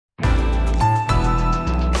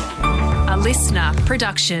listener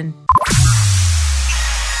production.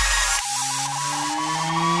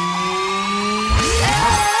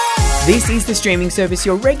 This is The Streaming Service,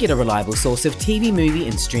 your regular reliable source of TV, movie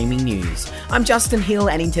and streaming news. I'm Justin Hill,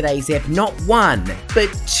 and in today's ep, not one, but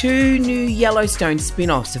two new Yellowstone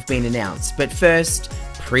spin-offs have been announced. But first,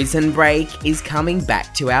 Prison Break is coming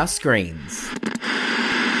back to our screens.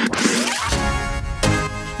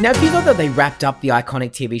 Now, if you thought that they wrapped up the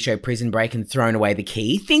iconic TV show Prison Break and thrown away the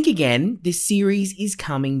key, think again. This series is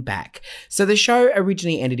coming back. So the show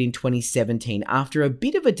originally ended in 2017 after a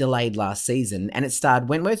bit of a delayed last season, and it starred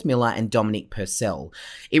Wentworth Miller and Dominic Purcell.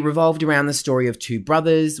 It revolved around the story of two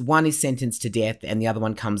brothers. One is sentenced to death and the other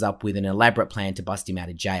one comes up with an elaborate plan to bust him out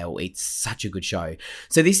of jail. It's such a good show.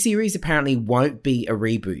 So this series apparently won't be a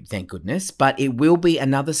reboot, thank goodness, but it will be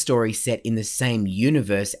another story set in the same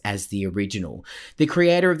universe as the original. The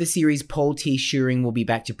creator of the series, Paul T. Schuring, will be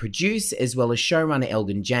back to produce, as well as showrunner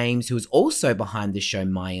Elgin James, who is also behind the show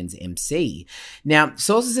Mayans MC. Now,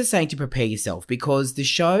 sources are saying to prepare yourself because the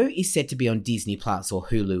show is set to be on Disney Plus or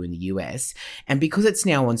Hulu in the US, and because it's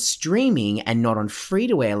now on streaming and not on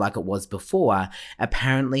free-to-air like it was before,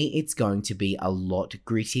 apparently it's going to be a lot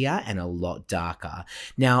grittier and a lot darker.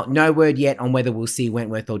 Now, no word yet on whether we'll see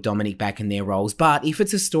Wentworth or Dominic back in their roles, but if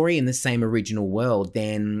it's a story in the same original world,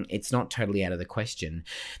 then it's not totally out of the question.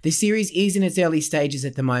 The series is in its early stages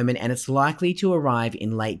at the moment, and it's likely to arrive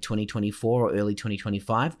in late 2024 or early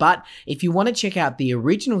 2025. But if you want to check out the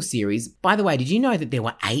original series, by the way, did you know that there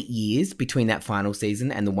were 8 years between that final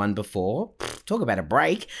season and the one before? Talk about a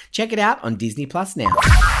break. Check it out on Disney Plus now.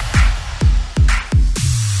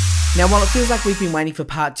 Now, while it feels like we've been waiting for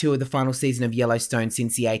part 2 of the final season of Yellowstone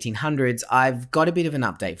since the 1800s, I've got a bit of an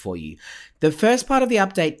update for you. The first part of the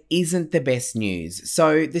update isn't the best news.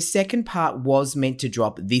 So the second part was meant to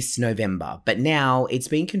drop this November, but now it's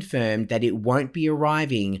been confirmed that it won't be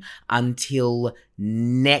arriving until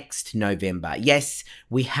next November. Yes,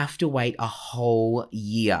 we have to wait a whole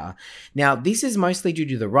year. Now, this is mostly due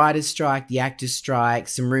to the writer's strike, the actor's strike,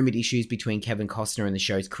 some rumoured issues between Kevin Costner and the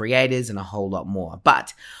show's creators, and a whole lot more.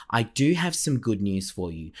 But I do have some good news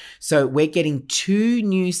for you. So we're getting 2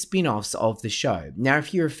 new spin-offs of the show. Now,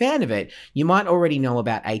 if you're a fan of it, you might already know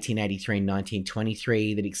about 1883 and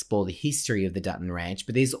 1923 that explore the history of the Dutton Ranch,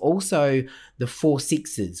 but there's also the Four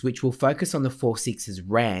Sixes, which will focus on the Four Sixes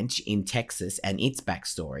Ranch in Texas and its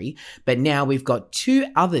backstory. But now we've got 2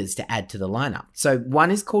 others to add to the lineup. So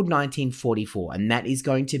one is called 1944, and that is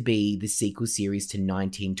going to be the sequel series to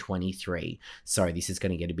 1923. Sorry, this is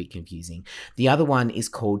going to get a bit confusing. The other one is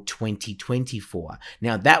called 2024.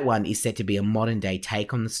 Now that one is set to be a modern day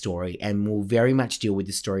take on the story and will very much deal with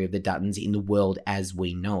the story of the Duttons in the world as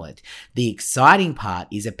we know it. The exciting part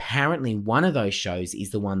is apparently one of those shows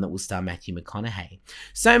is the one that will star Matthew McConaughey.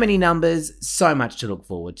 So many numbers, so much to look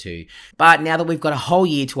forward to. But now that we've got a whole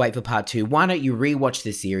year to wait for part 2, why don't you rewatch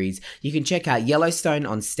the series? You can check out Yellowstone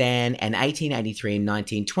on Stan and 1883 and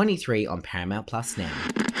 1923 on Paramount Plus now.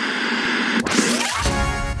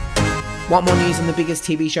 Want more news on the biggest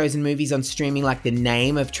TV shows and movies on streaming, like the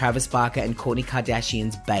name of Travis Barker and Kourtney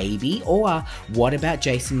Kardashian's baby? Or what about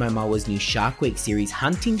Jason Momoa's new Shark Week series,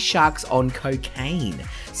 Hunting Sharks on Cocaine?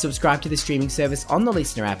 Subscribe to the streaming service on the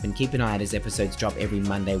Listener app and keep an eye out as episodes drop every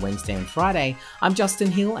Monday, Wednesday and Friday. I'm Justin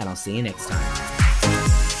Hill, and I'll see you next time.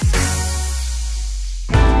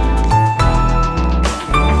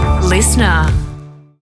 Listener.